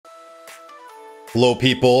Hello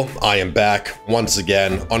people, I am back once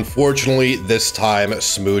again. Unfortunately, this time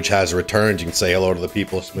Smooge has returned. You can say hello to the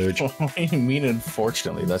people, Smooge. What do you mean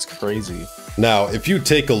unfortunately? That's crazy. Now, if you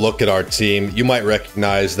take a look at our team, you might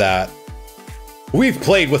recognize that we've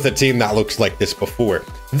played with a team that looks like this before.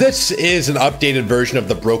 This is an updated version of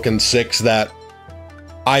the Broken 6 that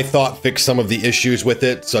I thought fixed some of the issues with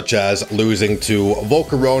it, such as losing to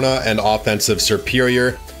Volcarona and Offensive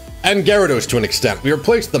Superior, and Gyarados to an extent. We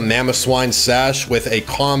replaced the Mamoswine Sash with a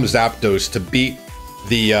Calm Zapdos to beat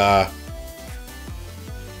the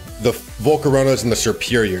Volcaronas and the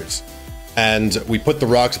Superiors. And we put the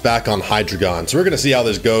rocks back on Hydreigon. So we're gonna see how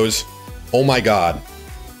this goes. Oh my god.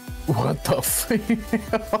 What the f?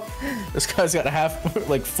 This guy's got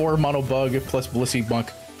like 4 mono bug plus Blissey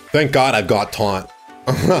Bunk. Thank god I've got Taunt.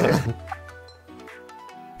 Yeah,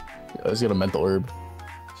 he's got a mental herb.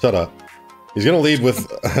 Shut up. He's gonna lead with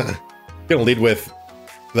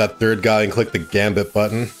that third guy and click the Gambit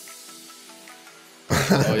button.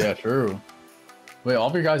 Oh yeah, true. Wait, all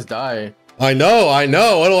of your guys die. I know.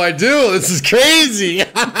 What do I do? This is crazy.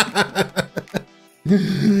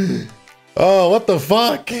 Oh, what the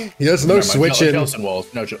fuck? There's no switching. Jelson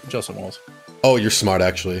Walls. No, Jelson Walls. Oh, you're smart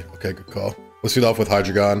actually. Okay, good call. Let's lead off with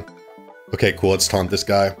Hydreigon. Okay, cool. Let's taunt this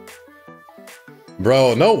guy.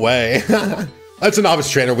 Bro, no way. That's a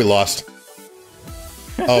novice trainer. We lost.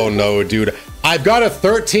 Oh no, dude. I've got a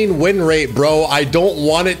 13 win rate, bro. I don't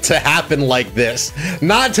want it to happen like this.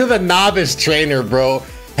 Not to the novice trainer, bro.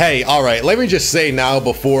 Hey, all right. Let me just say now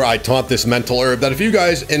before I taunt this mental herb that if you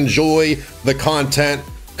guys enjoy the content,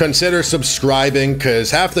 consider subscribing,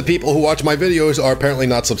 because half the people who watch my videos are apparently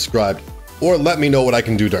not subscribed. Or let me know what I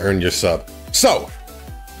can do to earn your sub. So,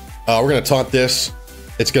 we're going to taunt this.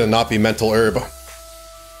 It's going to not be mental herb.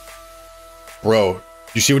 Bro,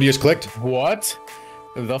 you see what he just clicked? What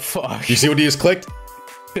the fuck? You see what he just clicked?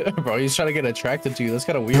 Bro, he's trying to get attracted to you. That's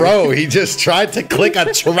kind of weird. Bro, he just tried to click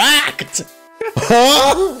attract.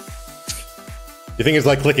 Huh? You think it's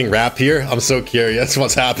like clicking rap here? I'm so curious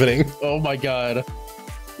what's happening. Oh my god.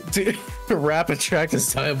 Dude, rap attract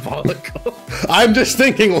is diabolical. I'm just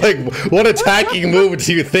thinking, like, what attacking move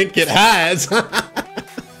do you think it has?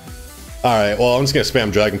 Alright, well, I'm just gonna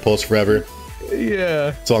spam Dragon Pulse forever.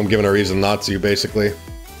 Yeah. So I'm giving a reason not to, basically.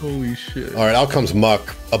 Holy shit. Alright, out comes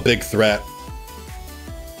Muck, a big threat.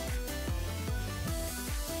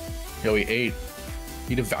 Yo, he ate.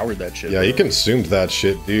 He devoured that shit. Yeah, bro. he consumed that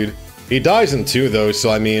shit, dude. He dies in 2, though, so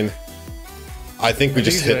I mean, I think we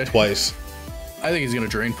just hit twice. I think he's gonna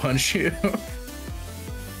Drain Punch you.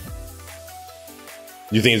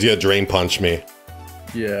 You think he's gonna Drain Punch me?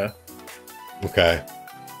 Yeah. Okay.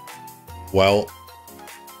 Well,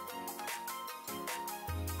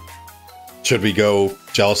 should we go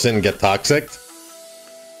Jellicent and get Toxic?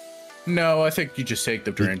 No, I think you just take the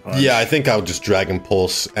Drain Punch. Yeah, I think I'll just Dragon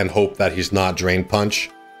Pulse and hope that he's not Drain Punch.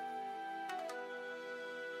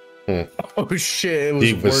 Oh shit, it was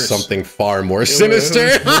He was worse. something far more sinister.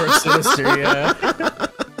 It was more sinister, yeah.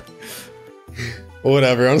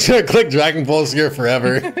 Whatever, I'm just gonna click Dragon Pulse here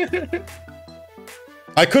forever.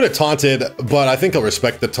 I could have taunted, but I think I'll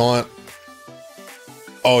respect the taunt.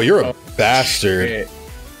 Oh, you're a bastard. Shit.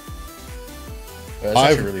 That's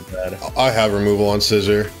actually really bad. I have removal on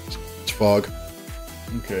Scissor. It's fog.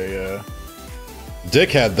 Okay, yeah.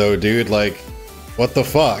 Dickhead though, dude, like, what the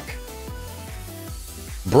fuck?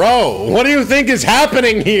 Bro, what do you think is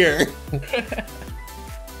happening here?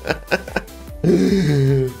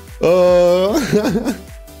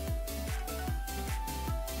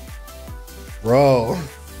 Bro.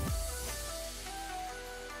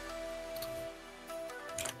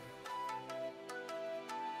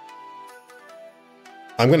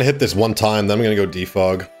 I'm gonna hit this one time, then I'm gonna go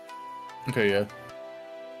defog. Okay, yeah.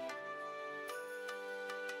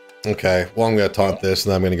 Okay, well I'm gonna taunt this,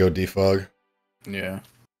 and then I'm gonna go defog. Yeah.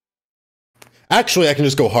 Actually, I can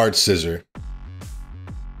just go hard Scissor.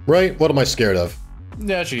 Right? What am I scared of?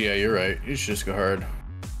 Actually, yeah, you're right. You should just go hard.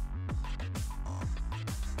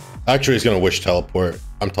 Actually, he's gonna Wish Teleport.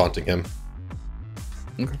 I'm taunting him.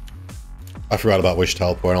 Okay. I forgot about Wish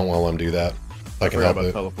Teleport. I don't want to let him do that. I can help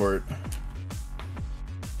it. Teleport.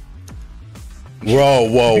 Whoa,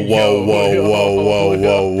 whoa, whoa, whoa, whoa, whoa, whoa,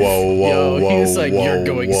 whoa, whoa, Yo, he's like, whoa, you're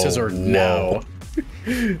going whoa, Scissor now.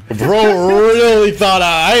 Bro really thought,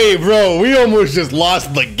 hey, bro, we almost just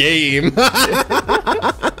lost the game.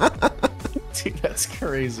 Dude, that's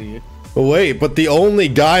crazy. Wait, but the only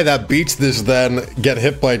guy that beats this then get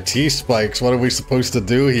hit by T-Spikes. What are we supposed to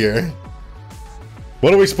do here?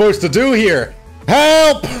 What are we supposed to do here?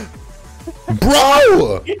 Help!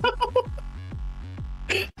 Bro!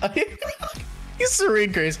 He's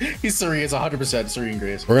Serene Grace. He's Serene. It's 100% Serene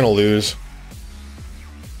Grace. We're gonna lose.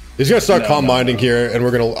 He's gonna start calm minding here, and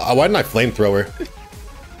we're gonna. Why didn't I flamethrower?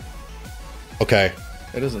 Okay.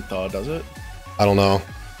 It doesn't thaw, does it? I don't know.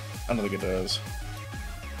 I don't think it does.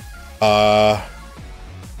 What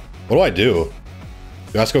do I do?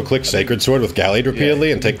 Do I have to go click Sacred Sword with Gallade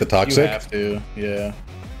repeatedly and take the Toxic? You have to, yeah.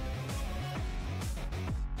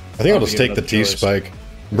 I think I'll just take the T-Spike.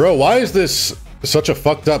 Bro, why is this such a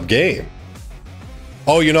fucked up game?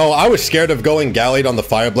 Oh, you know, I was scared of going Gallade on the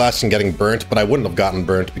Fire Blast and getting burnt, but I wouldn't have gotten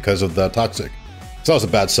burnt because of the Toxic. So that was a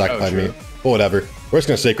bad sack by me. But whatever. We're just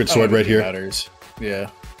gonna Sacred Sword right here. Matters. Yeah.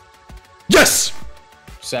 Yes!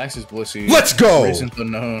 Sax is Blissey. Let's go! Reasons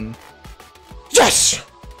unknown. Yes!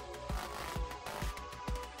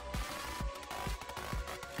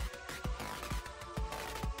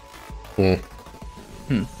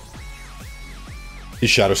 He's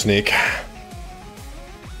Shadow Sneak.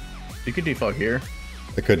 You could defog here.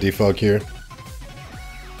 I could defog here.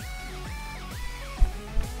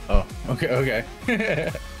 Oh, okay,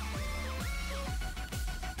 okay.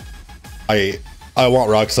 I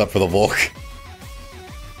want rocks up for the Volk.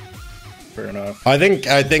 Fair enough. I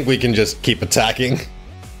think we can just keep attacking. I think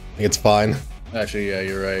it's fine. Actually, yeah,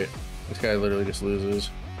 you're right. This guy literally just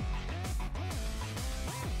loses.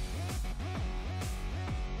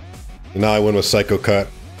 Now I win with Psycho Cut.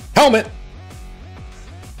 Helmet!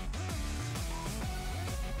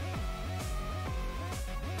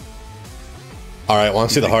 Alright, want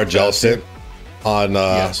to see the hard gel sit on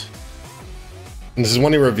Yes. This is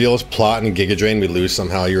when he reveals plot and Giga Drain, we lose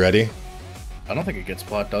somehow. You ready? I don't think it gets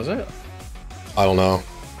plot, does it? I don't know.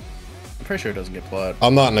 I'm pretty sure it doesn't get plot.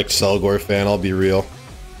 I'm not an Excelgor fan, I'll be real.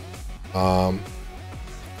 I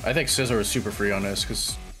think Scissor is super free on this,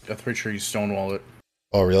 because I'm pretty sure you stonewall it.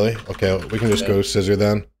 Oh, really? Okay, we can just go Scissor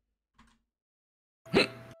then. Few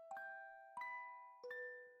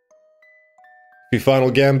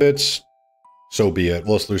final Gambits. So be it.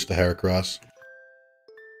 We'll just lose to Heracross.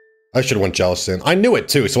 I should have went Jellicent. I knew it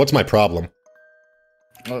too, so what's my problem?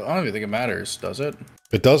 Well, I don't even think it matters, does it?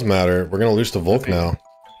 It does matter. We're gonna lose to Volk now.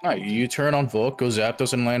 No, you turn on Volk, go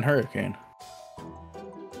Zapdos, and land Hurricane.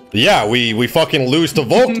 Yeah, we fucking lose to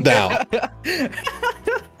Volk now.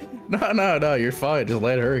 No, you're fine. Just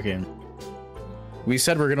land Hurricane. We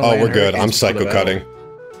said we're gonna. Oh, land we're good. I'm Hurricanes for Psycho Cutting.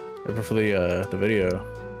 For the video.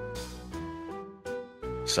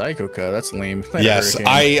 Psycho Cut. That's lame. Land Yes,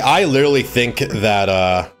 Hurricane. I literally think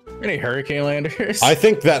that Any Hurricane landers? I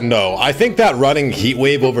think that running Heat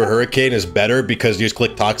Wave over Hurricane is better because you just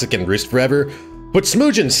click Toxic and Roost forever. But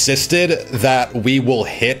Smooge insisted that we will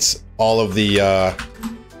hit all of the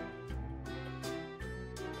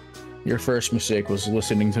Your first mistake was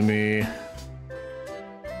listening to me.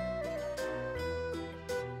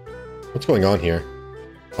 What's going on here?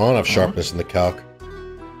 I don't have sharpness in the calc.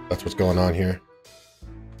 That's what's going on here.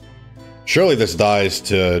 Surely this dies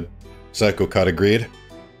to Psycho Cut, agreed?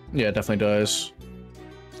 Yeah, it definitely does.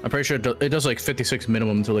 I'm pretty sure it does like 56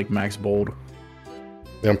 minimum to like max bold.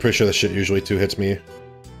 Yeah, I'm pretty sure this shit usually 2 hits me.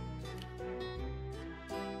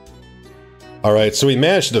 Alright, so we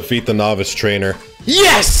managed to defeat the Novice Trainer.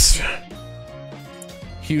 Yes!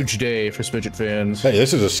 Huge day for Spidget fans. Hey,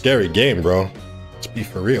 this is a scary game, bro. Let's be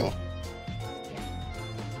for real.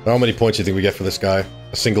 How many points do you think we get for this guy?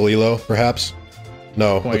 A single elo, perhaps?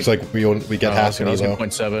 No, looks like we get half an elo.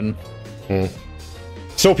 0.7.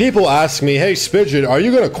 So people ask me, hey Spidget, are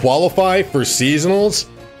you going to qualify for seasonals?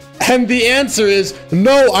 And the answer is,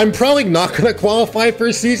 no, I'm probably not going to qualify for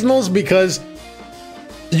seasonals because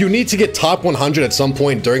you need to get top 100 at some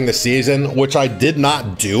point during the season, which I did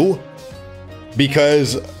not do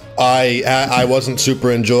because I wasn't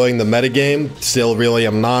super enjoying the metagame. Still really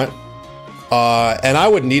am not. And I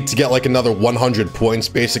would need to get like another 100 points,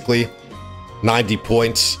 basically. 90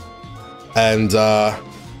 points. And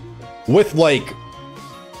with like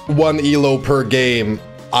 1 elo per game,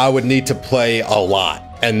 I would need to play a lot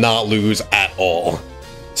and not lose at all.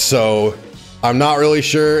 So I'm not really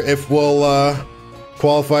sure if we'll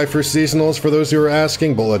qualify for seasonals for those who are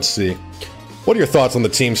asking, but let's see. What are your thoughts on the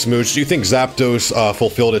team, Smooch? Do you think Zapdos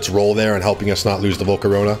fulfilled its role there in helping us not lose the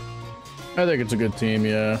Volcarona? I think it's a good team,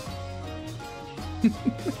 yeah.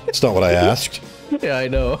 It's not what I asked. Yeah, I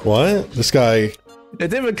know. What? This guy... It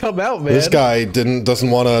didn't even come out, man. This guy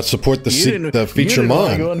doesn't want to support the feature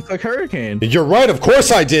mon. Go and click Hurricane. You're right, of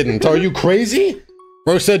course I didn't. Are you crazy?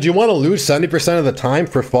 Bro said, do you want to lose 70% of the time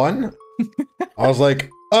for fun? I was like,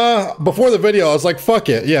 before the video, I was like, fuck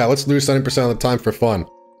it. Yeah, let's lose 70% of the time for fun.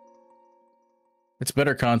 It's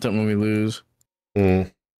better content when we lose.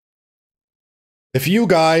 If you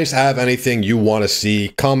guys have anything you want to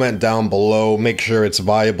see, comment down below. Make sure it's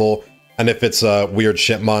viable. And if it's a weird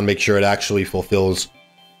shitmon, make sure it actually fulfills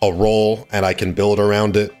a role and I can build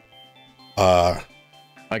around it.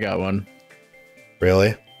 I got one.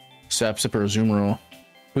 Really? Zap, Zipper, Zoom Roll.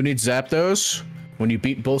 Who needs Zapdos? When you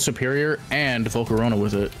beat both Superior and Volcarona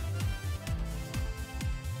with it.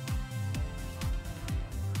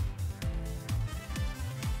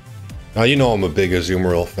 Now, you know I'm a big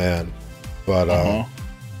Azumarill fan, but I'm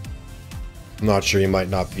not sure he might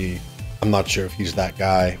not be. I'm not sure if he's that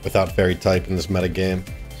guy without Fairy type in this meta game.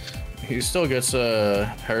 He still gets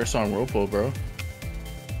a Parasong Whirlpool, bro.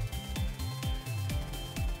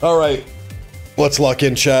 All right, let's lock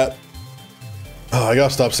in chat. Oh, I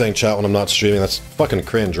gotta stop saying chat when I'm not streaming. That's fucking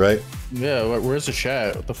cringe, right? Yeah, where's the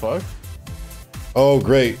chat? What the fuck? Oh,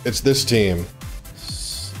 great, it's this team.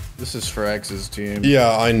 This is Frax's team.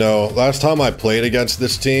 Yeah, I know. Last time I played against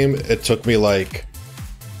this team, it took me like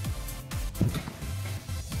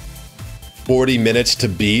 40 minutes to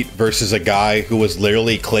beat versus a guy who was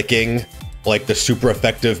literally clicking like the super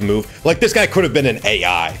effective move. Like, this guy could have been an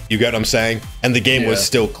AI, you get what I'm saying? And the game was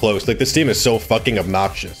still close. Like, this team is so fucking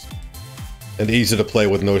obnoxious and easy to play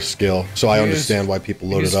with no skill. So I understand why people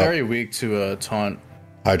load it up. He's very weak to taunt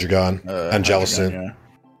Hydreigon and Jellicent.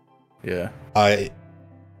 Yeah.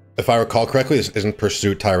 If I recall correctly, this isn't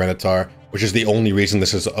Pursuit Tyranitar, which is the only reason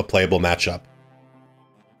this is a playable matchup.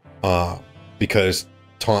 Because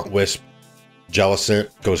Taunt Wisp Jellicent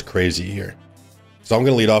goes crazy here. So I'm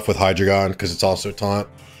going to lead off with Hydreigon because it's also Taunt.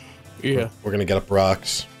 Yeah. We're going to get up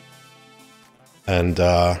rocks. And,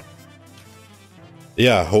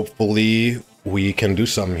 yeah, hopefully we can do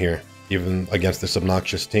something here, even against this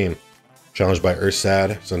obnoxious team. Challenged by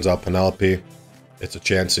Ursad, sends out Penelope. It's a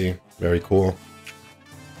Chansey. Very cool.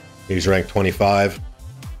 He's ranked 25.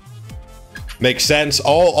 Makes sense.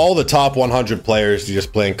 All the top 100 players are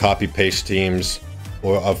just playing copy-paste teams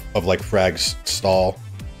or of like Frag's stall.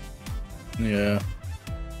 Yeah.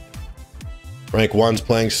 Rank 1's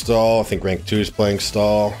playing stall. I think rank 2's playing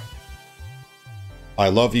stall. I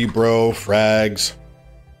love you, bro. Frags.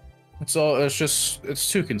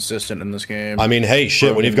 It's too consistent in this game. I mean, hey,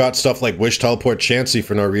 shit, when you've got stuff like Wish Teleport Chansey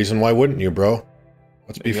for no reason, why wouldn't you, bro?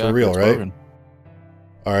 Let's be for real, right? Broken.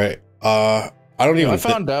 All right. I don't even. I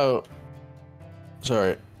found out.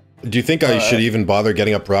 Sorry. Do you think I should even bother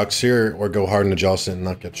getting up rocks here, or go hard into Jellicent and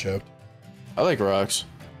not get choked? I like rocks.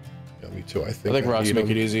 Yeah, me too. I think rocks make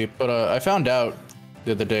it easy, but I found out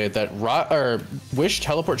the other day that Wish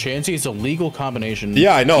Teleport Chansey is a legal combination.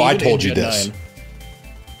 Yeah, I know. I told you this. 9.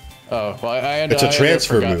 Oh, well, it's a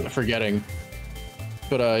transfer move. Forgetting.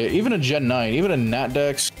 But even in Gen 9, even in Nat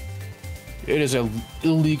Dex, it is an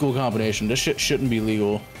illegal combination. This shit shouldn't be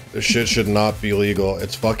legal. This shit should not be legal.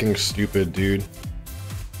 It's fucking stupid, dude.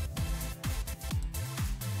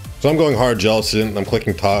 So I'm going hard Jellicent. I'm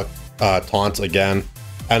clicking Taunt again.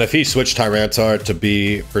 And if he switched Tyranitar to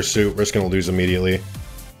be Pursuit, we're just going to lose immediately.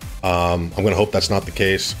 I'm going to hope that's not the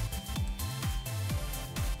case.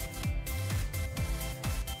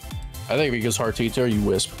 I think because Heartita, you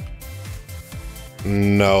Wisp.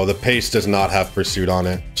 No, the pace does not have Pursuit on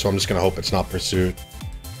it, so I'm just gonna hope it's not Pursuit.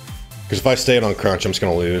 Because if I stay it on Crunch, I'm just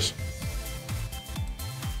gonna lose.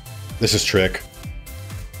 This is Trick.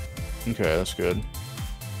 Okay, that's good.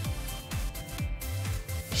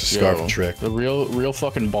 It's a Scarf Trick. The real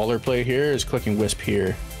fucking baller play here is clicking Wisp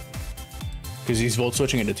here. Because he's volt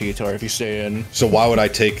switching into T-Tar if you stay in. So why would I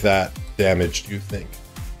take that damage, do you think?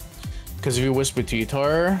 Because if you Wisp with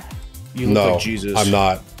T-Tar, you look like Jesus. I'm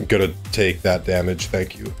not gonna take that damage,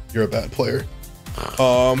 thank you. You're a bad player.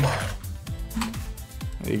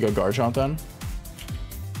 You go Garchomp then?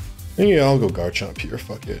 Yeah, I'll go Garchomp here,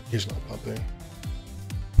 fuck it. He's not pumping.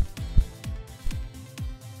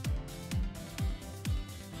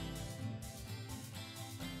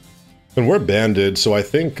 And we're banded, so I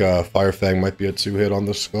think Firefang might be a 2-hit on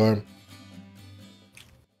the Scar.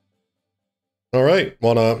 All right,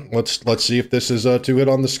 let's see if this is a 2-hit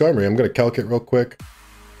on the Skarmory. I'm gonna calc it real quick.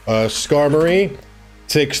 Skarmory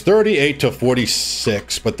takes 38 to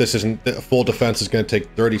 46, but this isn't full defense is gonna take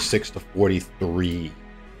 36 to 43.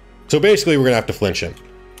 So basically, we're gonna have to flinch him.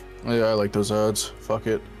 Yeah, I like those odds. Fuck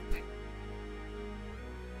it.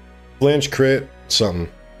 Flinch, crit, something.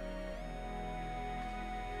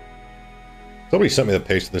 Somebody sent me the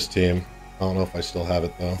pace of this team. I don't know if I still have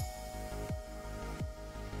it though.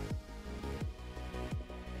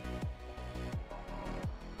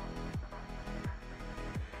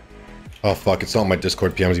 Oh fuck, it's not my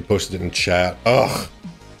Discord PMs, he posted it in chat. Ugh.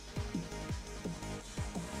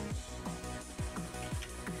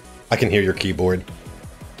 I can hear your keyboard.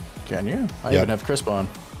 Can you? I even have Crisp on.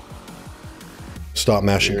 Stop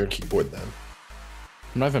mashing your keyboard then.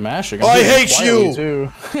 I'm not even mashing. I hate you!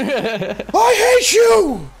 Too. I hate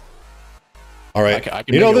you! Alright,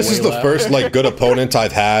 you know this is the first like good opponent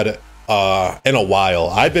I've had in a while.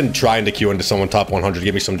 I've been trying to queue into someone top 100,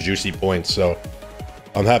 give me some juicy points, so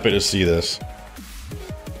I'm happy to see this.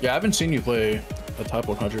 Yeah, I haven't seen you play a top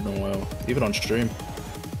 100 in a while, even on stream.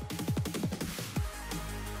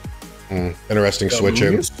 Interesting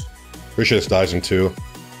switching. Pretty sure this dies in 2.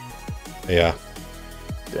 Yeah.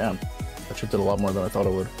 Damn. That shit did a lot more than I thought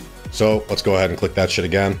it would. So, let's go ahead and click that shit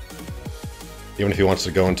again. Even if he wants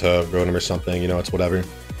to go into Rotom or something, you know, it's whatever.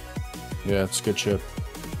 Yeah, it's good shit.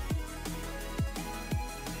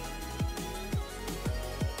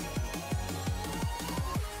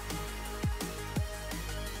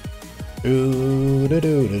 Ooh, da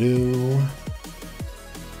doo da doo.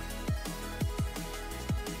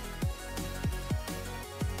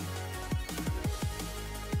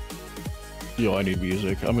 Yo, I need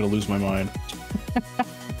music. I'm gonna lose my mind.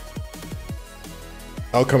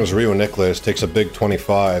 Out comes Rio Nicholas, takes a big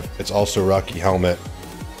 25. It's also Rocky Helmet.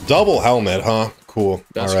 Double helmet, huh? Cool.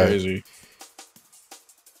 That's all right. crazy.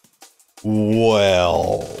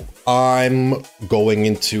 Well, I'm going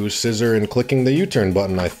into Scissor and clicking the U-turn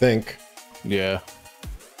button, I think. Yeah.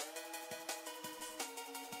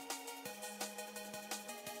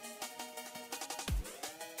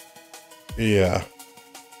 Yeah.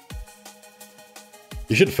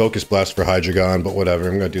 You should Focus Blast for Hydreigon, but whatever,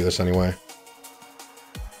 I'm gonna do this anyway.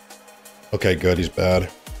 Okay, good, he's bad.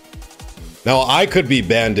 Now, I could be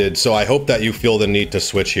banded, so I hope that you feel the need to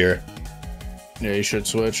switch here. Yeah, you should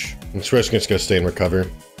switch. I'm just gonna stay and recover.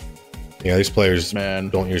 Yeah, these players Man.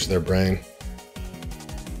 don't use their brain.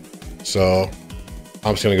 So,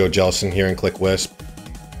 I'm just gonna go Jellicent here and click Wisp.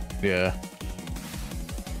 Yeah.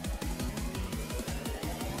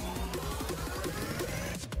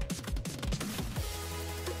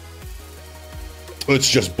 It's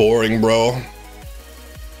just boring, bro.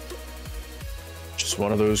 Just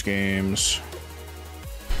one of those games.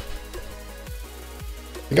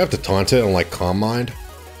 I think I have to taunt it and like Calm Mind.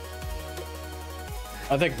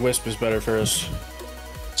 I think Wisp is better for us.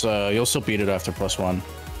 So you'll still beat it after +1.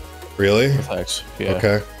 Really? With Hex. Yeah.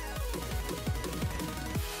 Okay.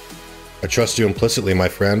 I trust you implicitly, my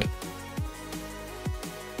friend.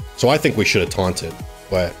 So I think we should have taunted,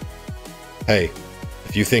 but hey,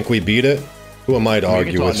 if you think we beat it, who am I to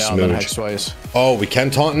argue with Smooch? Twice. Oh, we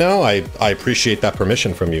can taunt now? I appreciate that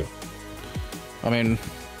permission from you. I mean,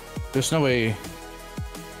 there's no way...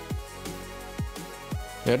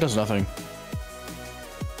 Yeah, it does nothing.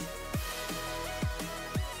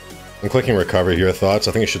 I'm clicking recover here. Thoughts?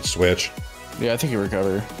 I think I should switch. Yeah, I think you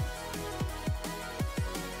recover.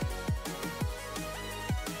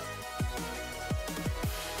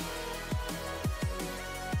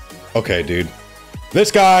 Okay, dude. This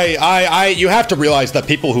guy, you have to realize that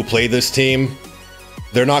people who play this team,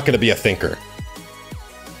 they're not going to be a thinker.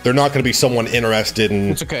 They're not going to be someone interested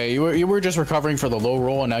in... It's okay. You were just recovering for the low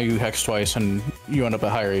roll, and now you hex twice, and you end up at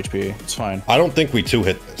higher HP. It's fine. I don't think we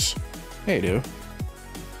 2-hit this. Yeah, you do.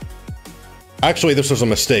 Actually, this was a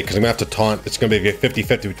mistake, because I'm going to have to taunt. It's going to be a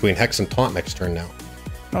 50-50 between Hex and Taunt next turn now.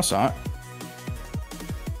 No, it's not.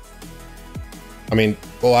 I mean,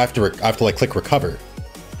 well, I have to like, click Recover.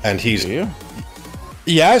 And he's... Do you?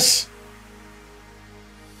 Yes?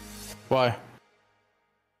 Why?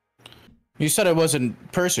 You said it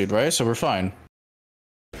wasn't pursued, right? So we're fine.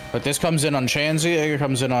 But this comes in on Chansey, it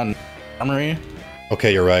comes in on Armory.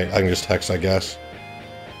 Okay, you're right. I can just Hex, I guess.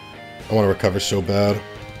 I want to recover so bad.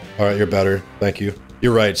 Alright, you're better. Thank you.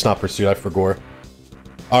 You're right, it's not pursued. I forgot.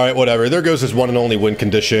 Alright, whatever. There goes his one and only win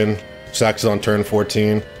condition. Sacks is on turn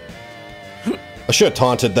 14. I should have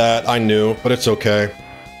taunted that. I knew, but it's okay.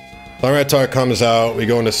 Tyranitar comes out. We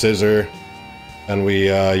go into Scissor. And we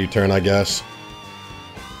U-turn, I guess.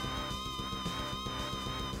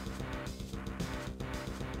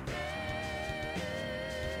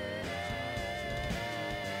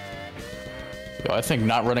 Yo, I think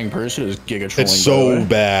not running Pursuit is giga trolling. It's so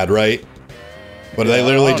bad, right? But yeah, they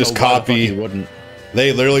literally just copy...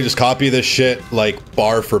 They literally just copy this shit, like,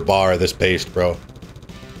 bar for bar, this paste, bro.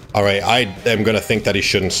 Alright, I am gonna think that he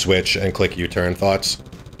shouldn't switch and click U-turn. Thoughts?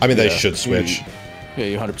 I mean, they should switch. Yeah,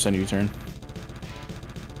 you 100% U-turn.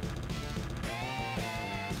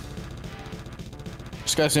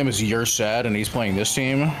 This guy's name is You're Sad, and he's playing this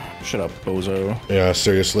team. Shut up, bozo. Yeah,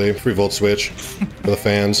 seriously. Free Volt switch for the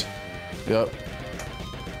fans. Yep.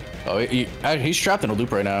 Oh, he's trapped in a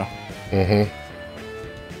loop right now. Mm-hmm.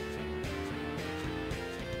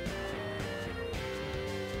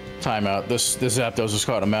 Timeout. This Zapdos just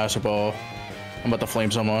caught a Master Ball. I'm about to flame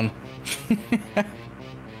someone.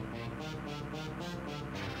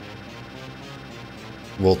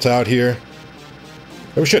 Volt's out here.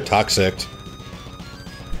 Oh shit, Toxic.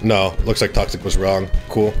 No, looks like Toxic was wrong.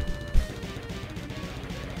 Cool.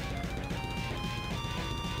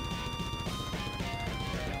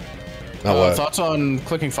 Now what? Thoughts on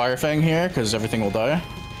clicking Firefang here, because everything will die.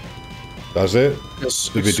 Does it?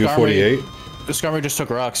 Did we do 48? The Skarmory just took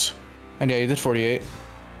rocks. And yeah, you did 48.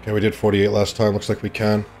 Okay, we did 48 last time. Looks like we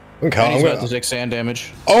can. And he's about to take sand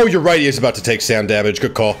damage. Oh, you're right. He is about to take sand damage.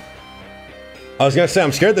 Good call. I was gonna say,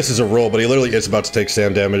 I'm scared this is a roll, but he literally is about to take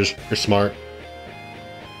sand damage. You're smart.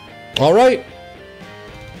 All right.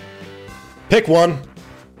 Pick one.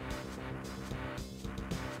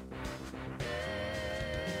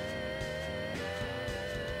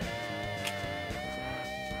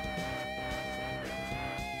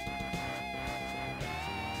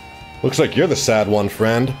 Looks like you're the sad one,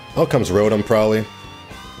 friend. Out comes Rotom, probably.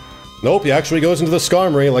 Nope, he actually goes into the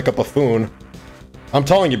Skarmory like a buffoon. I'm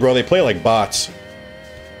telling you, bro, they play like bots.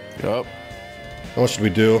 Yup. What should we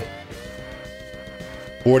do?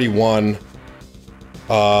 41.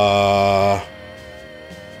 I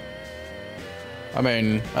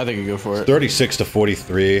mean, I think you go for it. 36 to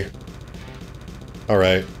 43.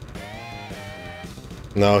 Alright.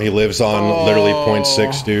 No, he lives on literally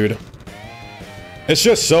 0.6, dude. It's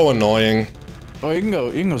just so annoying. Oh, you can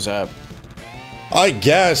go zap. I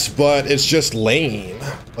guess, but it's just lame.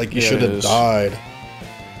 Like, you should have died.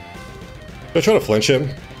 Should I try to flinch him?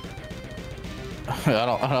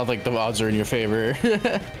 I don't think the odds are in your favor.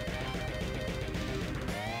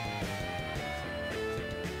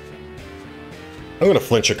 I'm gonna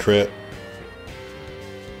flinch a crit.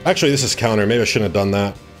 Actually, this is counter. Maybe I shouldn't have done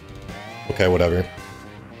that. Okay, whatever.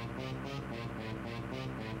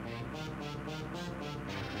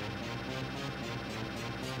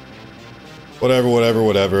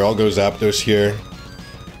 Whatever. I'll go Zapdos here.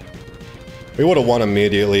 We would have won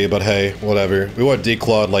immediately, but hey, whatever. We would have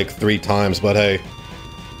declawed like 3 times, but hey.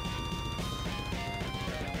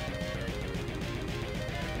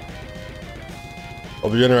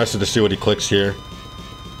 I'll be interested to see what he clicks here.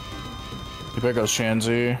 You better go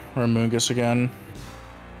Shanzi or Mungus again.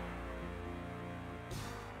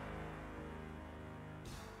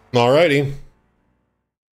 Alrighty.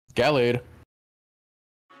 Gallade.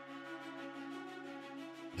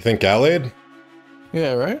 You think Gallade?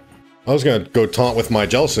 Yeah, right? I was gonna go taunt with my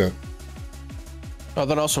Jellicent. Oh,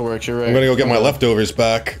 that also works, you're right. I'm gonna go get my leftovers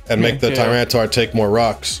back and make the Tyranitar take more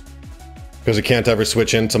rocks. Because it can't ever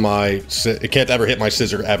switch into my... It can't ever hit my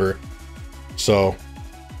Scizor, ever. So...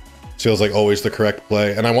 feels like always the correct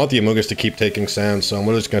play. And I want the Amogus to keep taking sand, so I'm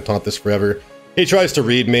just gonna taunt this forever. He tries to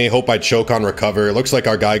read me, hope I choke on recover. It looks like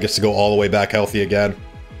our guy gets to go all the way back healthy again.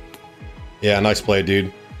 Yeah, nice play,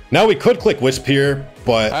 dude. Now we could click Wisp here,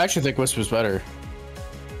 but... I actually think Wisp is better.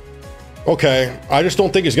 Okay, I just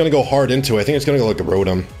don't think he's gonna go hard into it. I think it's gonna go like a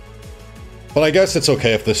Rotom. But I guess it's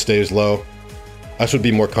okay if this stays low. I should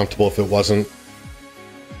be more comfortable if it wasn't.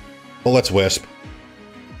 Well, let's Wisp.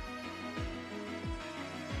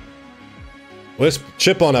 Wisp,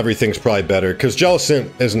 chip on everything's probably better, because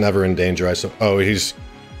Jellicent is never in danger, oh, he's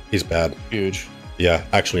bad. Huge. Yeah,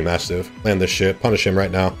 actually massive. Land this shit. Punish him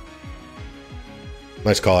right now.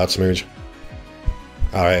 Nice call out, Smooge.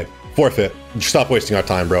 Alright. Forfeit. Stop wasting our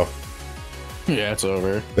time, bro. Yeah, it's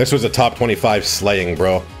over. This was a top 25 slaying,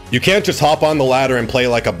 bro. You can't just hop on the ladder and play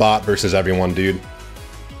like a bot versus everyone, dude.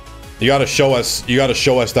 You gotta show us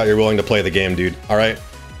that you're willing to play the game, dude. Alright?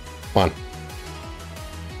 Come on.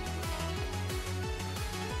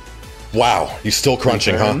 Wow, he's still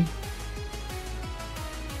crunching, huh?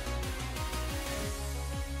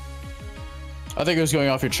 I think it was going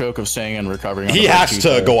off your choke of staying and recovering. He has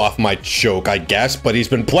to go off my choke, I guess, but he's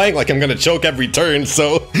been playing like I'm gonna choke every turn,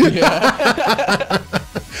 so... Yeah.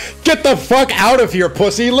 Get the fuck out of here,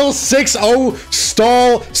 pussy! Little 6-0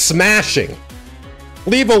 stall smashing.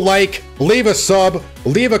 Leave a like, leave a sub,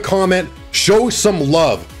 leave a comment, show some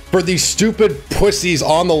love for these stupid pussies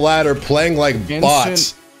on the ladder playing like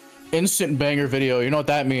bots. Instant banger video, you know what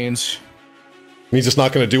that means. Means it's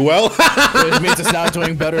not gonna do well? It means it's not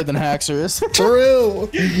doing better than Haxorus. True.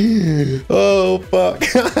 Oh,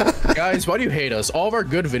 fuck. Guys, why do you hate us? All of our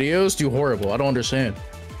good videos do horrible. I don't understand.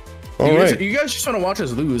 You guys just want to watch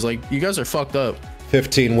us lose. Like, you guys are fucked up.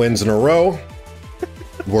 15 wins in a row.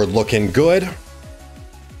 We're looking good.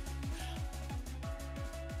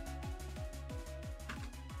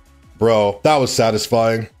 Bro, that was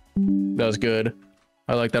satisfying. That was good.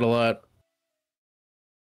 I like that a lot.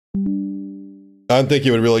 I don't think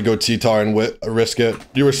you would really go T-Tar and risk it.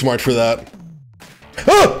 You were smart for that.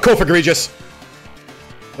 Oh! Kofa Egregious!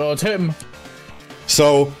 Oh, it's him.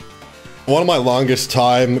 So, one of my longest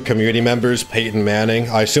time community members, Peyton Manning,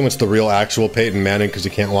 I assume it's the real actual Peyton Manning because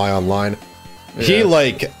you can't lie online. Yeah. He,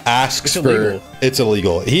 like, asks for... It's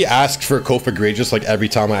illegal. He asks for Kofa Egregious, like, every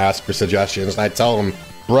time I ask for suggestions. And I tell him,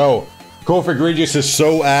 bro, Core for Egregious is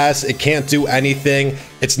so ass, it can't do anything.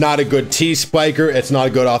 It's not a good T-spiker, it's not a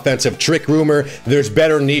good offensive trick roomer. There's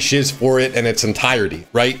better niches for it in its entirety,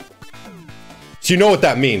 right? So you know what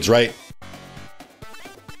that means, right?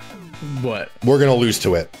 What? We're gonna lose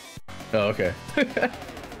to it. Oh, okay.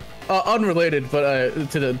 Unrelated,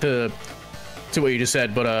 but to what you just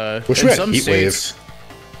said, but Wish we had heat waves.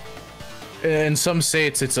 In some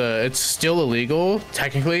states, it's still illegal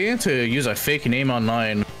technically to use a fake name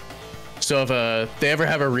online. So if they ever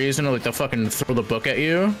have a reason to like they'll fucking throw the book at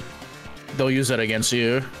you, they'll use that against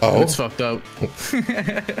you. Oh, it's fucked up.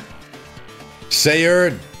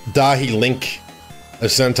 Sayer Dahi Link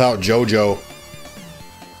has sent out JoJo.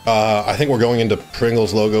 I think we're going into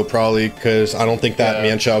Pringles logo probably because I don't think that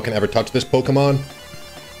Mienshao can ever touch this Pokemon.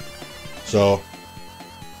 So,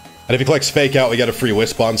 and if he collects Fake Out, we get a free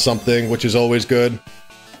Wisp on something, which is always good.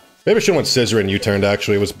 Maybe I should have went Scissor and U-turned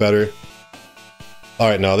actually, it was better.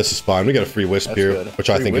 Alright, no, this is fine. We get a free Wisp here, which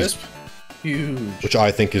I think is huge. Which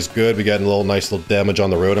I think is good. We get a little nice little damage on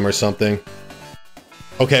the Rotom or something.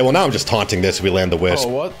 Okay, well now I'm just taunting this if we land the Wisp.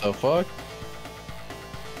 Oh, what the fuck?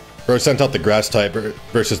 Bro sent out the Grass type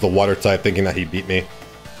versus the Water type thinking that he'd beat me.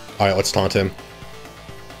 Alright, let's taunt him.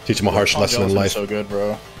 Teach him a harsh lesson in life. So good,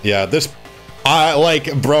 bro. Yeah, this...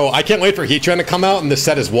 bro, I can't wait for Heatran to come out and this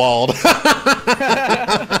set is walled.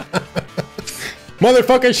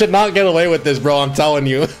 Motherfucker should not get away with this, bro, I'm telling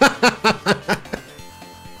you.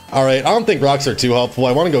 Alright, I don't think rocks are too helpful.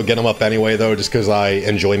 I want to go get them up anyway, though, just because I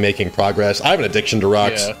enjoy making progress. I have an addiction to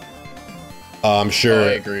rocks. Yeah. I'm sure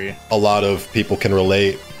I agree. A lot of people can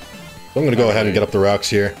relate. So I'm going to go ahead and get up the rocks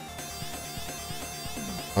here.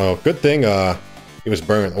 Oh, good thing he was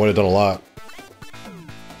burnt. I would have done a lot.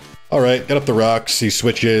 Alright, get up the rocks. He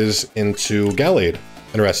switches into Gallade.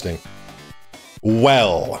 Interesting.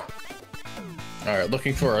 Well. Alright,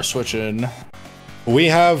 looking for our switch-in. We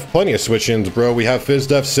have plenty of switch-ins, bro. We have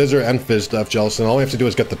Fizzdef, Scissor, and Fizzdef, Jellicent. All we have to do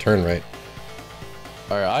is get the turn right.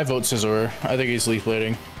 Alright, I vote Scissor. I think he's Leaf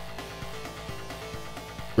Blading.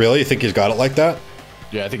 Really? You think he's got it like that?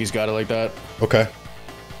 Yeah, I think he's got it like that. Okay.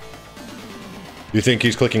 You think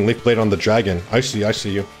he's clicking Leaf Blade on the dragon? I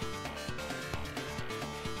see you.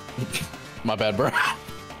 My bad, bro.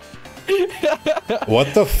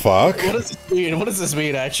 What the fuck? What does this mean? What does this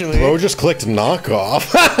mean, actually? Bro just clicked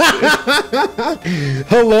knockoff.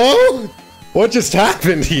 Hello? What just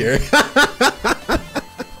happened here?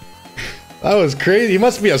 That was crazy. He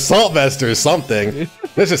must be a Salt Vest or something.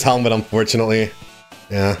 This is Helmet, unfortunately.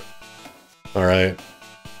 Yeah. Alright.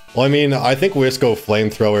 Well, I mean, I think we just go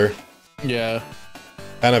Flamethrower. Yeah.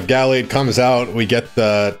 And if Gallade comes out, we get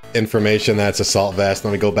the information that it's a Salt Vest,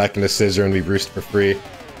 and then we go back into Scissor and we roost for free.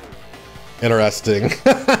 Interesting.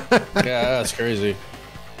 Yeah, that's crazy.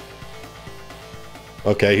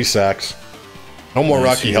 Okay, he sacks. No more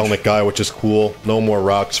Rocky Helmet guy, which is cool. No more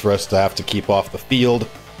rocks for us to have to keep off the field.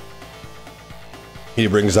 He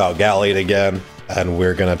brings out Gallade again, and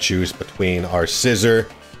we're gonna choose between our Scissor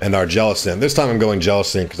and our Jellicent. This time I'm going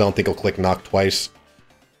Jellicent, because I don't think he'll click Knock twice.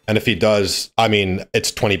 And if he does, I mean,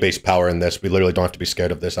 it's 20 base power in this. We literally don't have to be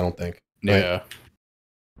scared of this, I don't think. Right? Yeah.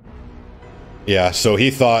 Yeah, so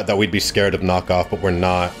he thought that we'd be scared of knockoff, but we're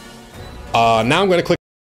not. Now I'm going to click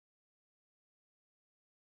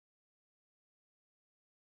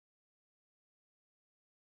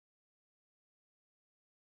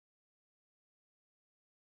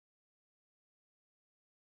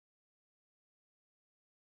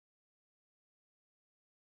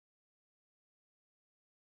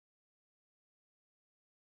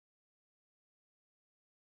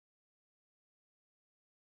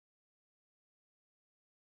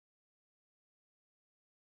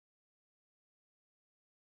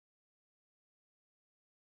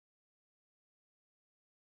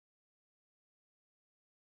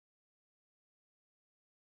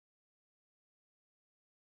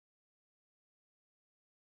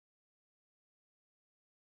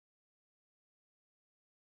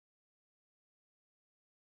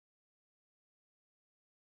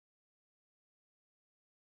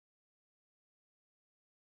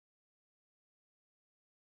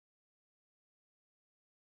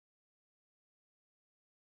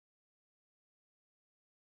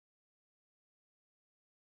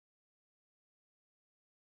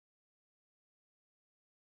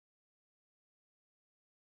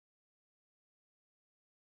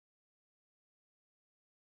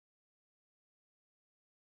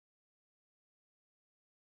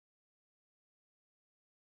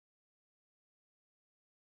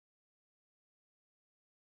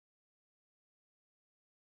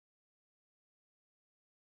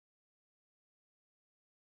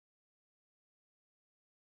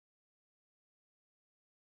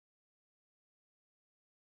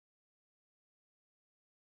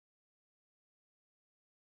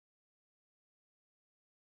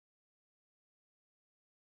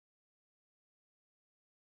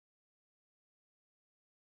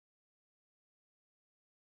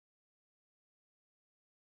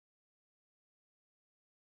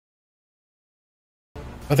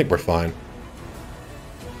I think we're fine.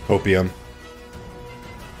 Opium.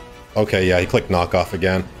 Okay, yeah, he clicked knockoff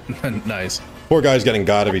again. Nice. Poor guy's getting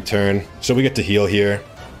God every turn, so we get to heal here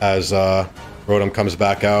as Rotom comes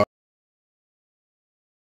back out.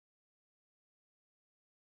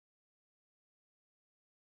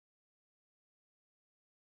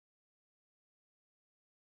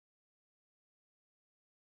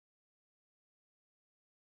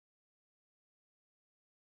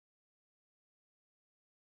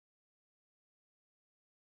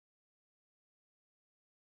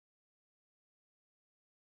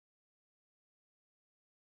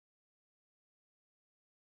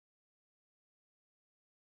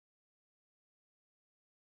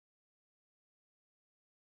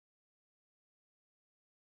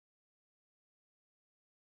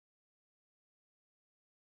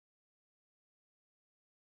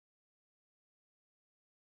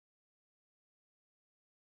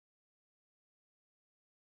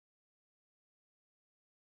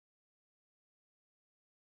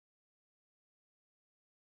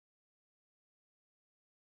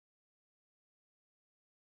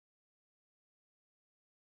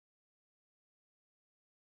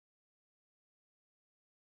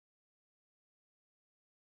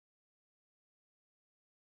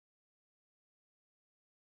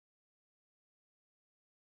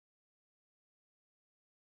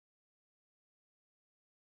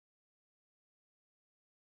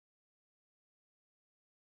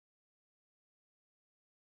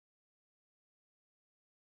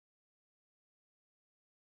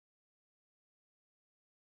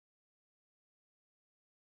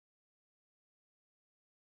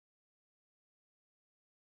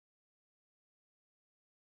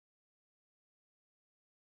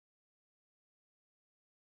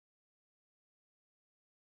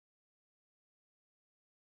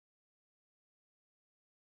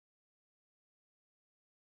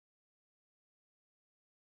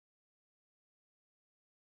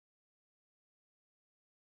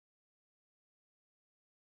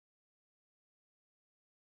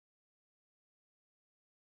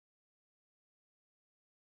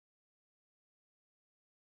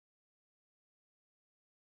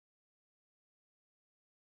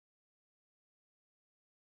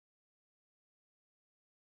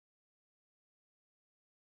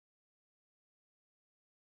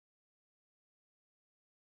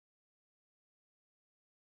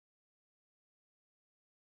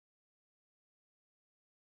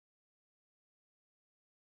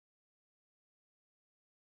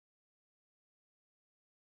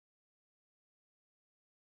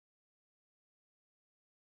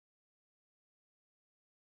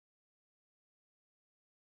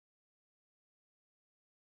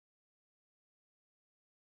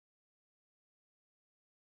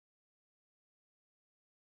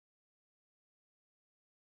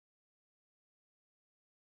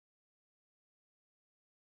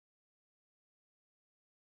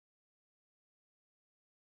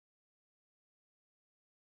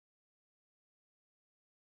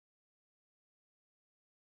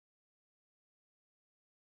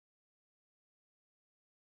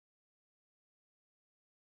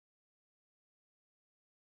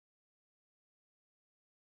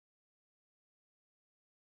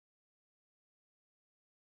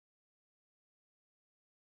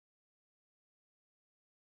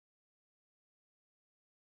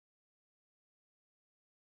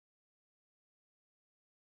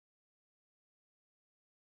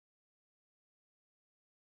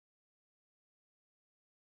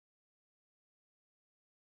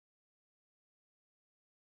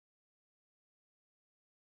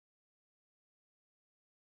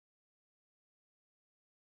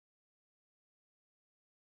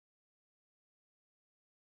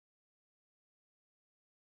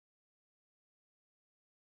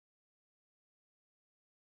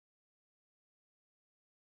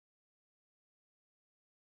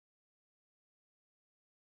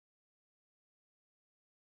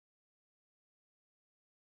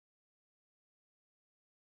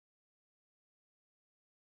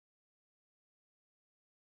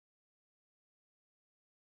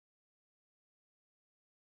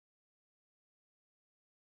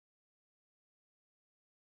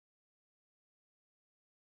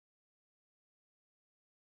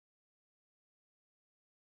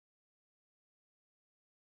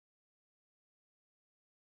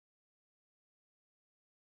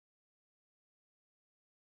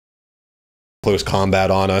 Close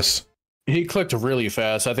combat on us. He clicked really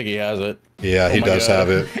fast. I think he has it. Yeah, he does have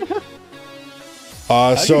it.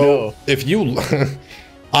 So if you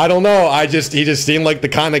I don't know. He just seemed like the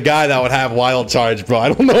kind of guy that would have wild charge, bro. I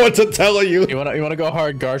don't know what to tell you. You wanna go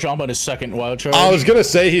hard Garchomp on his second wild charge? I was gonna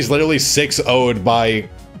say he's literally 6-0'd by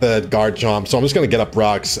the Garchomp, so I'm just gonna get up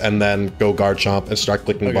rocks and then go Garchomp and start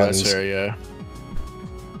clicking buttons. That's fair, yeah.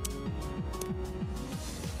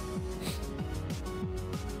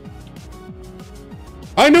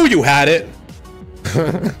 I knew you had it.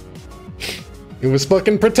 He was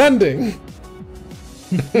fucking pretending.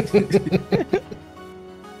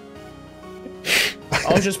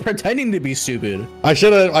 I was just pretending to be stupid. I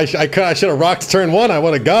should have rocked turn 1. I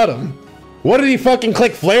would have got him. What did he fucking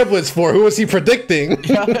click Flare Blitz for? Who was he predicting?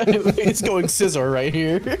 It's going scissor right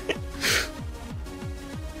here.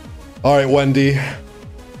 All right, Wendy.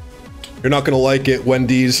 You're not gonna like it,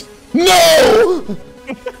 Wendy's. No!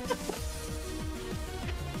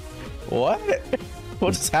 What?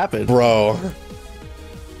 What just happened? Bro.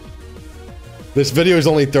 This video is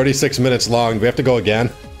only 36 minutes long. Do we have to go again?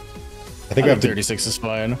 I think we have to. 36 is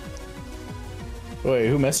fine. Wait,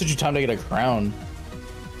 who messaged you time to get a crown?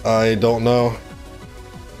 I don't know.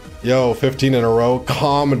 Yo, 15 in a row.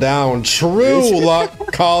 Calm down. True,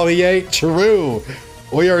 Luck Collier. True.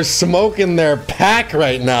 We are smoking their pack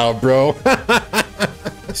right now, bro.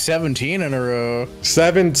 17 in a row.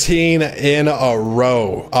 17 in a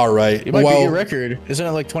row. All right. You might beat your record. Isn't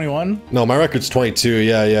it like 21? No, my record's 22.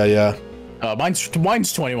 Yeah.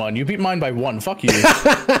 Mine's 21. You beat mine by 1. Fuck you.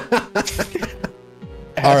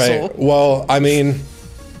 All right. Well, I mean,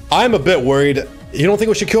 I'm a bit worried. You don't think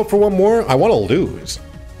we should queue up for one more? I want to lose.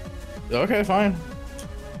 Okay, fine.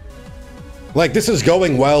 Like, this is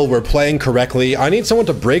going well. We're playing correctly. I need someone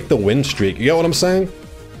to break the win streak. You get what I'm saying?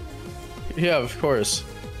 Yeah, of course.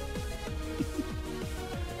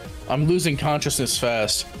 I'm losing consciousness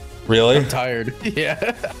fast. Really? I'm tired.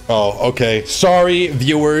 Yeah. Oh, okay. Sorry,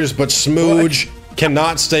 viewers, but Smooge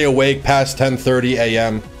cannot stay awake past 10:30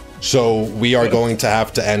 a.m. So we are going to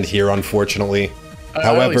have to end here, unfortunately.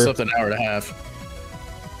 I only slept an hour and a half.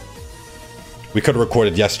 We could have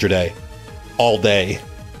recorded yesterday. All day.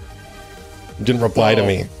 You didn't reply to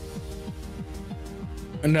me.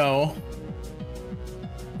 No.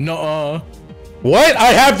 No. What?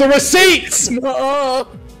 I have the receipts! No.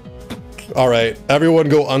 All right, everyone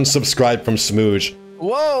go unsubscribe from Smooge.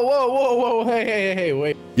 Whoa. Hey,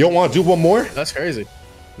 wait. You don't want to do one more? That's crazy.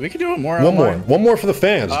 We can do one more. One more for the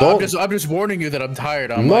fans. Don't. I'm just warning you that I'm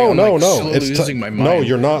tired. No. It's losing my mind. No,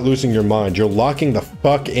 you're not losing your mind. You're locking the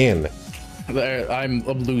fuck in. I'm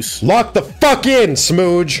loose. Lock the fuck in,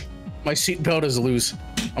 Smooge. My seatbelt is loose.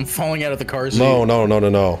 I'm falling out of the car seat.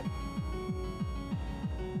 No.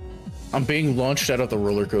 I'm being launched out of the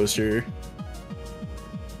roller coaster.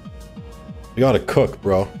 You gotta cook,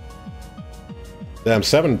 bro. Damn,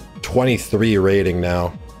 723 rating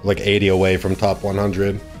now. Like 80 away from top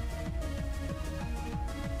 100.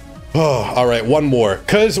 Oh, alright, one more.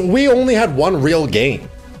 Because we only had one real game.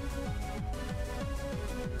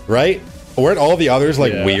 Right? Weren't all the others,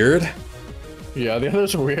 like, weird? Yeah, the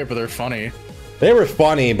others are weird, but they're funny. They were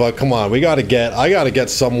funny, but come on, I gotta get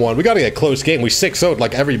someone. We gotta get close game. We 6-0'd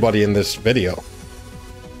like everybody in this video.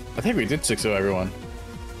 I think we did 6-0 everyone.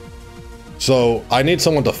 So, I need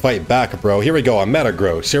someone to fight back, bro. Here we go, a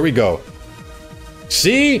Metagross. Here we go.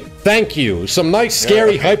 See? Thank you. Some nice,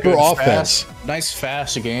 scary, hyper offense. Fast, nice,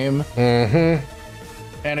 fast game. Mm-hmm.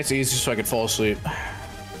 And it's easy so I could fall asleep.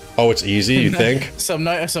 Oh, it's easy, you think? some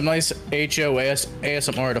nice HOAS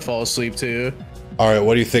ASMR to fall asleep to. Alright,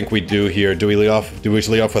 what do you think we do here? Do we lead off with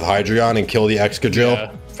Hydreigon and kill the Excadrill?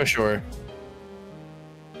 Yeah, for sure.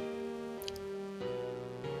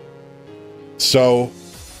 So...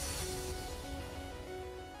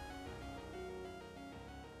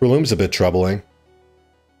 Breloom's a bit troubling.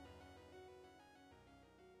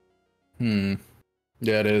 Yeah,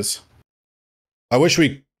 it is. I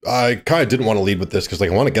kind of didn't want to lead with this because, like,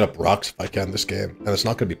 I want to get up rocks if I can this game, and it's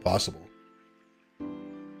not going to be possible.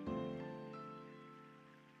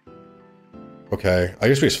 Okay, I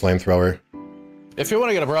guess we just Flamethrower. If you want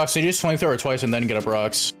to get up rocks, you just Flamethrower twice and then get up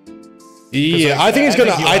rocks. Yeah, like, I think he's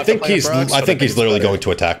gonna. I think he's literally going to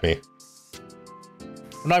attack me.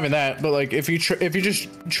 Not even that, but like if you just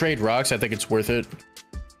trade rocks, I think it's worth it.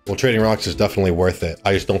 Well, trading rocks is definitely worth it.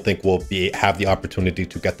 I just don't think we'll have the opportunity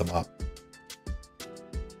to get them up.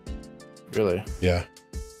 Really? Yeah.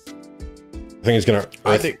 I think he's gonna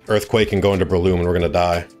Earthquake and go into Breloom, and we're gonna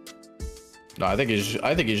die. No, I think he's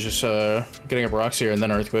just getting up rocks here and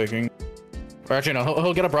then Earthquaking. Or actually, no,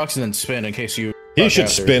 he'll get up rocks and then spin in case you. He should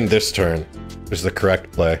spin this turn. This is the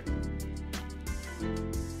correct play.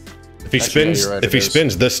 If he spins, if he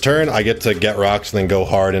spins this turn, I get to get rocks and then go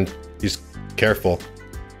hard, and he's careful.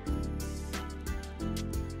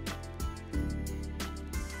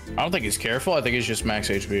 I don't think he's careful. I think he's just max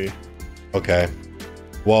HP. Okay.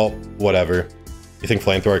 Well, whatever. You think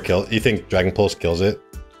Flamethrower kills? You think Dragon Pulse kills it?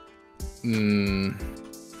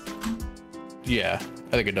 Yeah,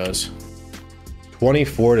 I think it does.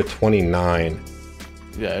 24 to 29.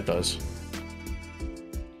 Yeah, it does.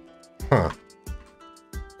 Huh.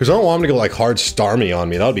 Because I don't want him to go like hard Starmie on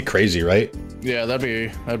me. That would be crazy, right? Yeah, that'd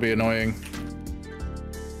be annoying.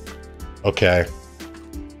 Okay.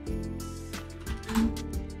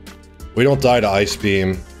 We don't die to Ice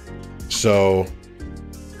Beam, so...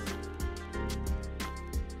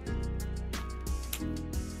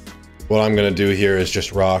 what I'm gonna do here is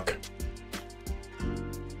just rock.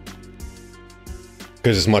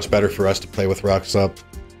 Because it's much better for us to play with rocks up.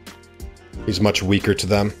 He's much weaker to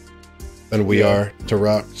them than we are to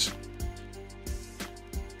rocks.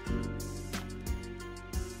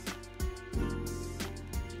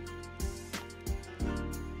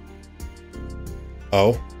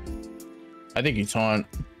 Oh? I think you taunt.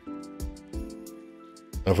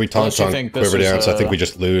 If we taunt on Quiver Dance, I think we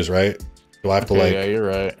just lose, right? Do I have to like... Yeah, you're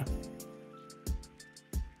right.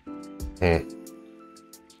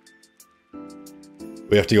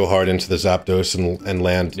 We have to go hard into the Zapdos and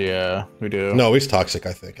land. Yeah, we do. No, he's toxic,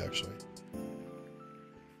 I think, actually.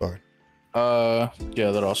 Fine.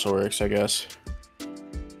 Yeah, that also works, I guess.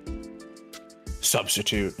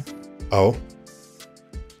 Substitute. Oh.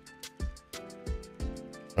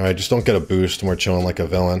 Alright, just don't get a boost and we're chilling like a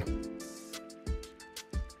villain.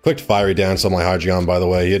 Clicked Fiery Dance on my Hydreigon, by the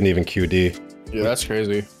way. He didn't even QD. Yeah, that's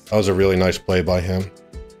crazy. That was a really nice play by him.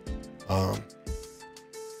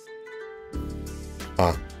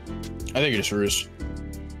 I think you just roost.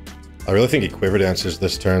 I really think he Quiver Dances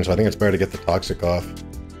this turn, so I think it's better to get the Toxic off.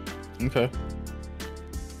 Okay.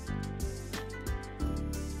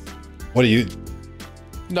 What do you...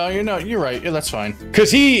 No, you're right. Yeah, that's fine.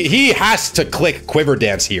 Because he has to click Quiver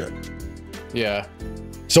Dance here. Yeah.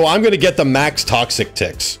 So I'm going to get the max Toxic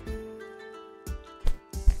ticks.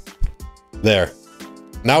 There.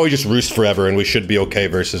 Now we just roost forever and we should be okay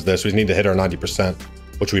versus this. We need to hit our 90%,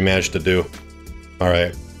 which we managed to do.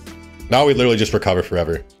 Alright. Now we literally just recover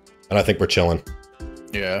forever. And I think we're chilling.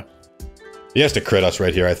 Yeah. He has to crit us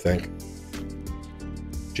right here, I think.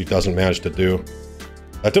 She doesn't manage to do.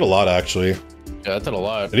 That did a lot, actually. Yeah, that did a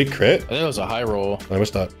lot. Did he crit? I think it was a high roll. I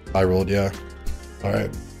missed that. I rolled, yeah.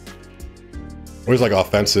 Alright. It was like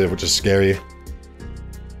offensive, which is scary.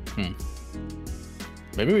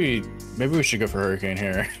 Maybe we should go for Hurricane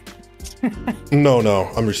here. No,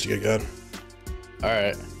 I'm roosting again.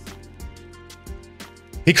 Alright.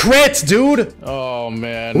 He crits, dude! Oh,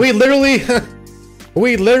 man. We literally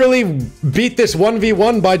beat this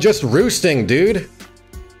 1v1 by just roosting, dude.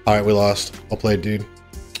 Alright, we lost. I'll play, dude.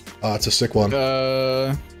 It's a sick one.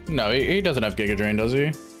 No, he doesn't have Giga Drain, does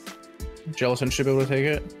he? Gelatin should be able to take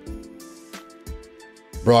it.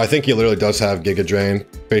 Bro, I think he literally does have Giga Drain,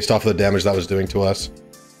 based off of the damage that was doing to us.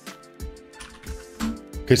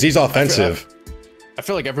 Because he's offensive. I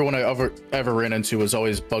feel like everyone I ever ran into was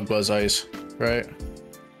always Bug Buzz Ice, right?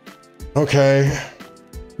 Okay.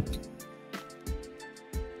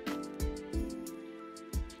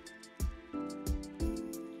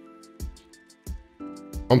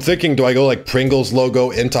 I'm thinking, do I go like Pringles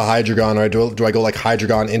logo into Hydreigon, or do I go like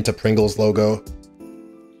Hydreigon into Pringles logo?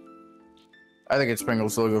 I think it's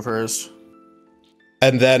Pringles logo first.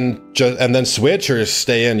 And then switch or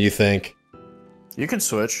stay in, you think? You can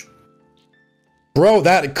switch. Bro,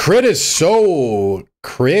 that crit is so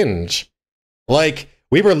cringe. Like,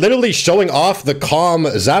 we were literally showing off the calm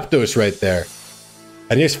Zapdos right there.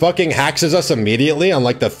 And he just fucking haxes us immediately on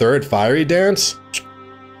like the third Fiery Dance?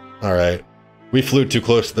 Alright. We flew too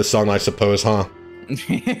close to the sun, I suppose, huh?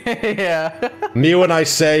 Yeah. Mew and I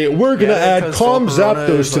say, we're gonna add calm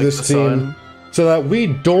Zapdos to this team so that we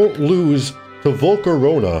don't lose to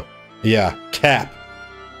Volcarona. Yeah, cap.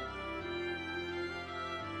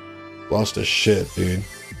 Lost his shit, dude.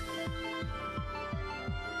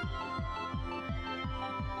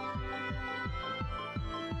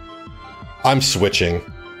 I'm switching.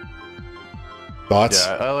 Thoughts?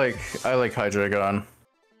 Yeah, I like Hydreigon.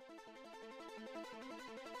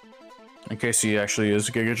 In case he actually is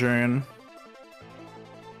Giga Drain.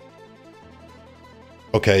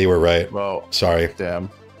 Okay, you were right. Well, sorry. Damn.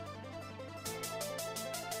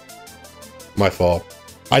 My fault.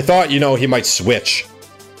 I thought, you know, he might switch.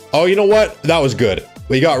 Oh, you know what? That was good.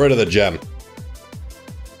 We got rid of the gem.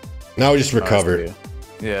 Now we just recovered.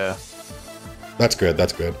 Yeah. That's good,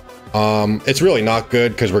 that's good. It's really not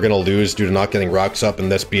good because we're gonna lose due to not getting rocks up and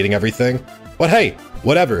this beating everything. But hey,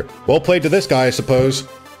 whatever. Well played to this guy, I suppose.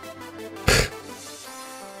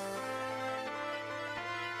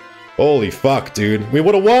 Holy fuck, dude. We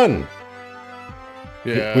would have won.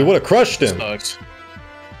 Yeah. We would have crushed him. Sucks.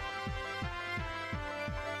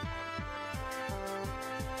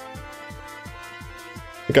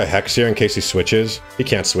 I think I hex here in case he switches. He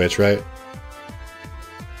can't switch, right?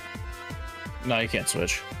 No, you can't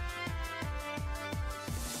switch.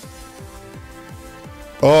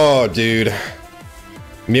 Oh, dude.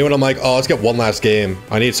 Me when I'm like, oh, let's get one last game.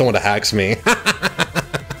 I need someone to hex me.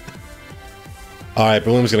 Alright,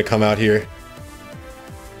 Bloom's gonna come out here.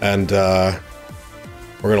 And,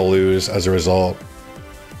 we're gonna lose as a result.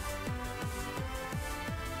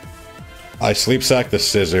 I sleep sack the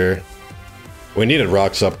scissor. We needed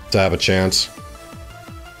rocks up to have a chance.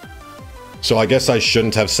 So I guess I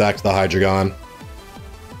shouldn't have sacked the Hydreigon.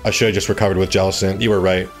 I should have just recovered with Jellicent. You were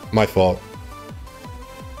right. My fault.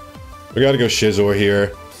 We gotta go Shizor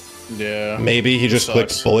here. Yeah. Maybe he just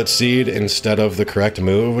clicked Bullet Seed instead of the correct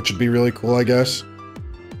move, which would be really cool, I guess.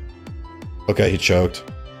 Okay, he choked.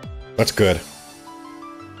 That's good.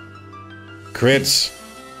 Crits.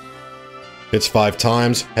 Hits 5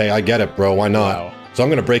 times. Hey, I get it, bro. Why not? Wow. So I'm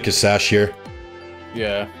gonna break his sash here.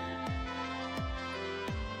 Yeah.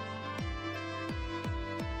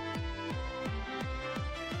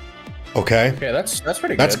 Okay. Okay, that's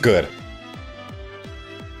pretty good. That's good.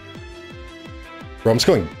 Bro, I'm just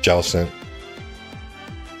going Jellicent.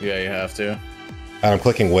 Yeah, you have to. And I'm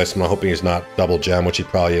clicking Wisp, and I'm hoping he's not double gem, which he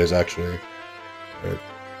probably is, actually. Right.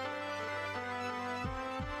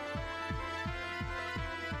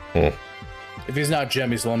 If he's not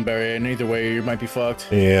gem, he's Lumberry, and either way, you might be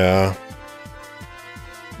fucked. Yeah.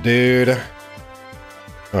 Dude.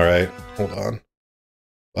 Alright, hold on.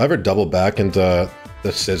 Will I ever double back into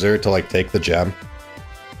the scissor to, like, take the gem?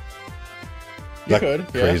 You could,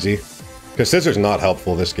 yeah. Crazy. Because scissor's not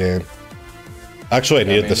helpful this game. Actually, I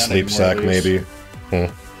needed the sleep sack, maybe.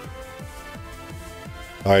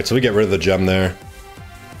 Alright, so we get rid of the gem there.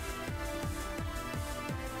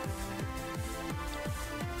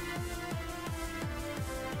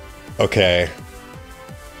 Okay.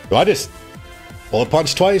 Do I just bullet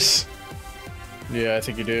punch twice? Yeah, I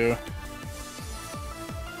think you do.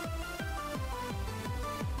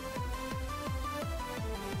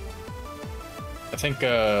 I think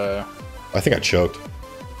I choked.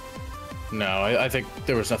 No, I think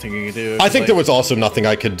there was nothing you could do. I think there was also nothing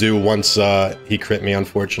I could do once he crit me,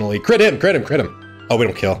 unfortunately. Crit him, crit him, crit him. Oh, we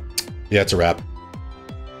don't kill. Yeah, it's a wrap.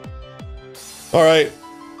 Alright.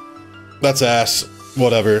 That's ass.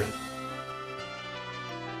 Whatever.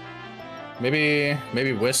 Maybe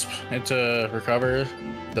Wisp into recover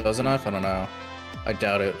does enough? I don't know. I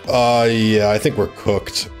doubt it. Yeah, I think we're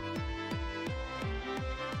cooked.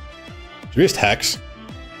 Should we just hex? I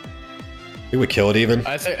think we kill it even.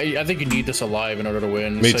 I think you need this alive in order to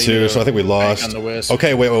win. Me too. So I think we lost.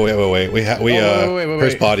 Okay, wait. We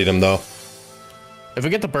first bodied him though. If we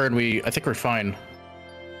get the bird, I think we're fine.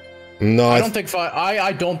 No, I don't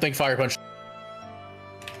think Fire Punch.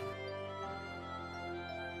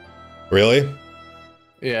 Really?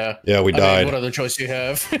 Yeah. Yeah, we died. What other choice do you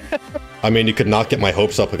have? I mean, you could not get my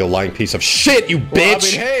hopes up like a lying piece of shit, you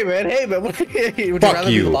bitch! Well, I mean, hey man, would you Fuck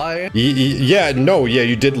rather you. me lie? Yeah,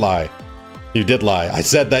 you did lie. You did lie. I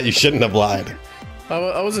said that you shouldn't have lied.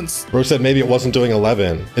 I wasn't... Bro said maybe it wasn't doing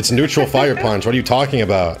 11. It's neutral Fire Punch. What are you talking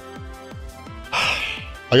about?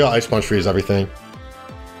 I got Ice Punch Freeze everything.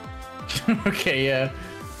 Okay, yeah.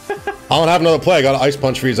 I don't have another play. I got Ice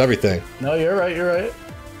Punch Freeze everything. No, you're right.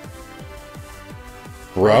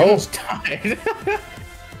 Bro? I almost died.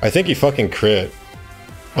 I think he fucking crit.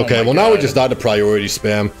 Okay, Oh well God. now we just died to priority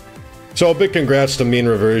spam. So a big congrats to Mean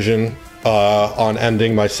Reversion on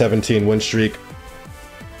ending my 17 win streak.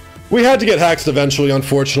 We had to get hacked eventually,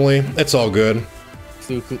 unfortunately. It's all good.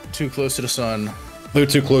 Flew too close to the sun. Flew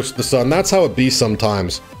too close to the sun. That's how it be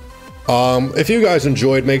sometimes. If you guys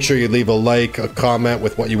enjoyed, make sure you leave a like, a comment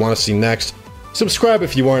with what you want to see next. Subscribe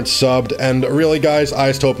if you aren't subbed. And really, guys, I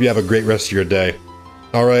just hope you have a great rest of your day.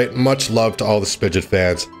 Alright, much love to all the Spidget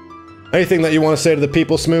fans. Anything that you want to say to the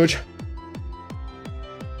people, Smooge?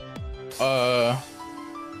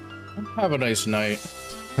 Have a nice night.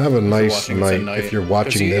 Have a nice night if you're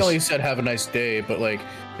watching he this. only said have a nice day, but like,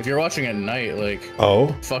 if you're watching at night, like,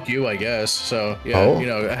 Oh? fuck you, I guess. So, yeah, Oh? you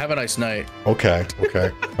know, have a nice night. Okay.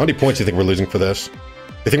 How many points do you think we're losing for this?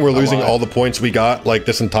 You think we're losing all the points we got, like,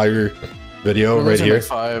 this entire video We're right losing here? like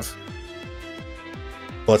 5.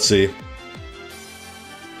 Let's see.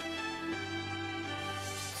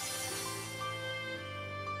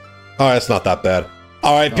 Alright, it's not that bad.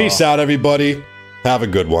 Alright, peace out, everybody. Have a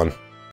good one.